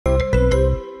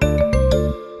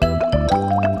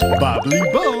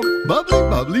BubbleeBob,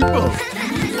 BubbleeBob.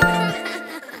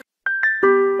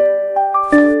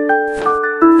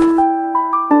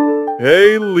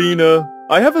 Hey, Lina.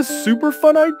 I have a super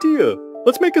fun idea.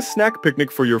 Let's make a snack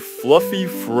picnic for your fluffy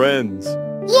friends.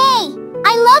 Yay!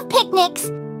 I love picnics.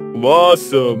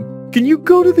 Awesome. Can you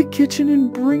go to the kitchen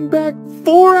and bring back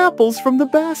 4 apples from the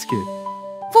basket?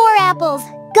 4 apples.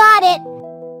 Got it.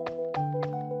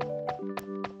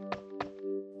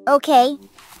 Okay.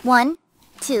 1,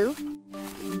 2.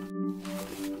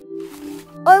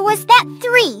 Or was that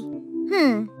 3?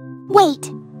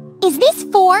 Wait. Is this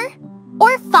 4?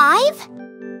 Or 5?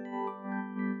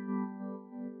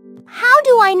 How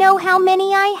do I know how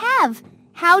many I have?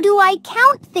 How do I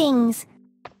count things?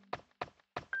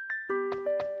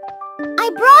 I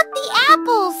brought the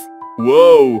apples!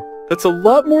 Whoa, that's a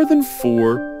lot more than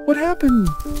 4. What happened?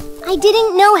 I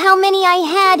didn't know how many I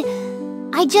had.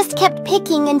 I just kept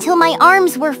picking until my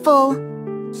arms were full.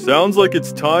 Sounds like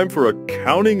it's time for a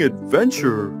counting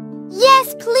adventure.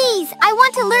 Yes, please! I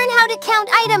want to learn how to count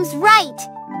items right!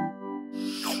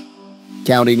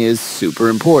 Counting is super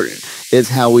important. It's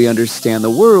how we understand the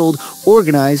world,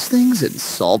 organize things, and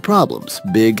solve problems,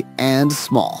 big and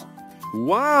small.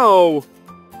 Wow!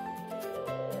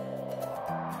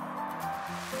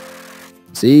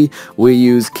 See, we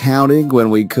use counting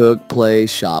when we cook, play,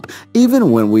 shop,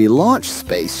 even when we launch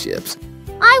spaceships.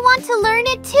 I want to learn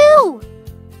it too!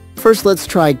 First, let's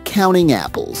try counting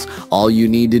apples. All you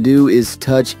need to do is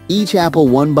touch each apple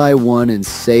one by one and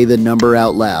say the number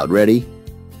out loud. Ready?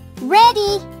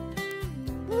 Ready?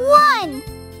 1.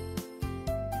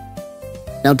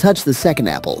 Now touch the second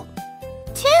apple.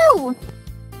 2.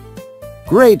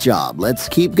 Great job. Let's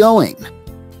keep going.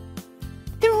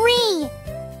 3.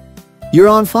 You're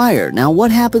on fire. Now what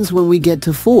happens when we get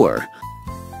to 4? 4.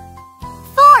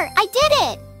 I did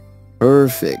it!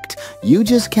 Perfect. You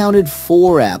just counted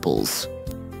 4 apples.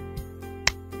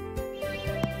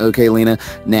 Okay, Lina.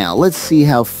 Now let's see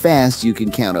how fast you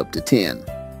can count up to 10.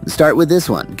 Start with this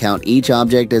one. Count each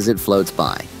object as it floats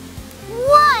by.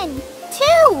 1,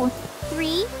 2,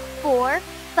 3, 4,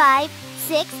 5,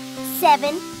 6,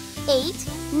 7, 8,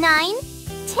 9,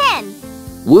 10.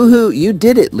 Woohoo! You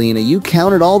did it, Lina. You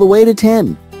counted all the way to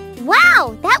 10.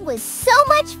 Wow, that was so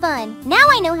much fun. Now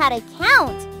I know how to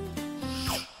count.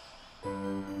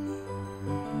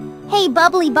 Hey,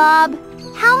 BubbleeBob,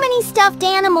 how many stuffed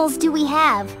animals do we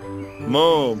have?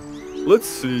 Mom, let's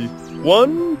see.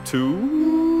 1,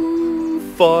 2,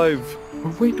 5.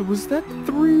 Oh, wait, was that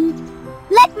 3?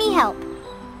 Let me help.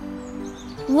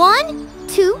 1,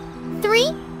 2,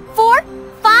 3, 4,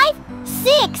 5,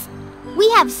 6. We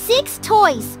have 6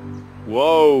 toys.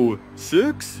 Whoa,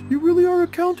 6? You really are a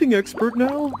counting expert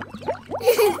now.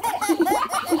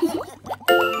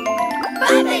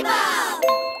 BubbleeBob!